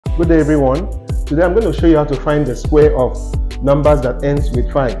Good day everyone. Today I'm going to show you how to find the square of numbers that ends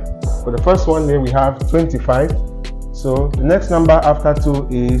with 5. For the first one here we have 25. So the next number after 2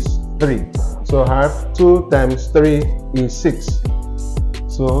 is 3. So I have 2 times 3 is 6.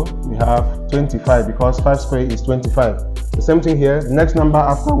 So we have 25 because 5 square is 25. The same thing here. The next number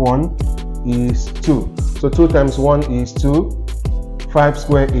after 1 is 2. So 2 times 1 is 2. 5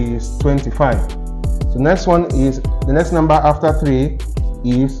 square is 25. So next one is the next number after 3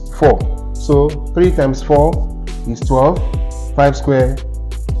 is 4. So 3 times 4 is 12. 5 square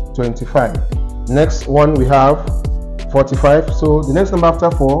 25. Next one we have 45. So the next number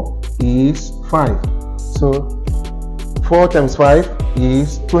after 4 is 5. So 4 times 5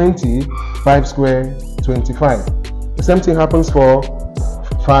 is 20. 5 square 25. The same thing happens for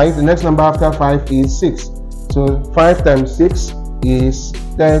 5. The next number after 5 is 6. So 5 times 6 is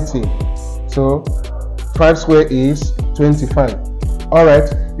 30. So 5 square is 25.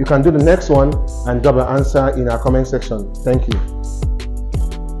 Alright, you can do the next one and drop the answer in our comment section. Thank you.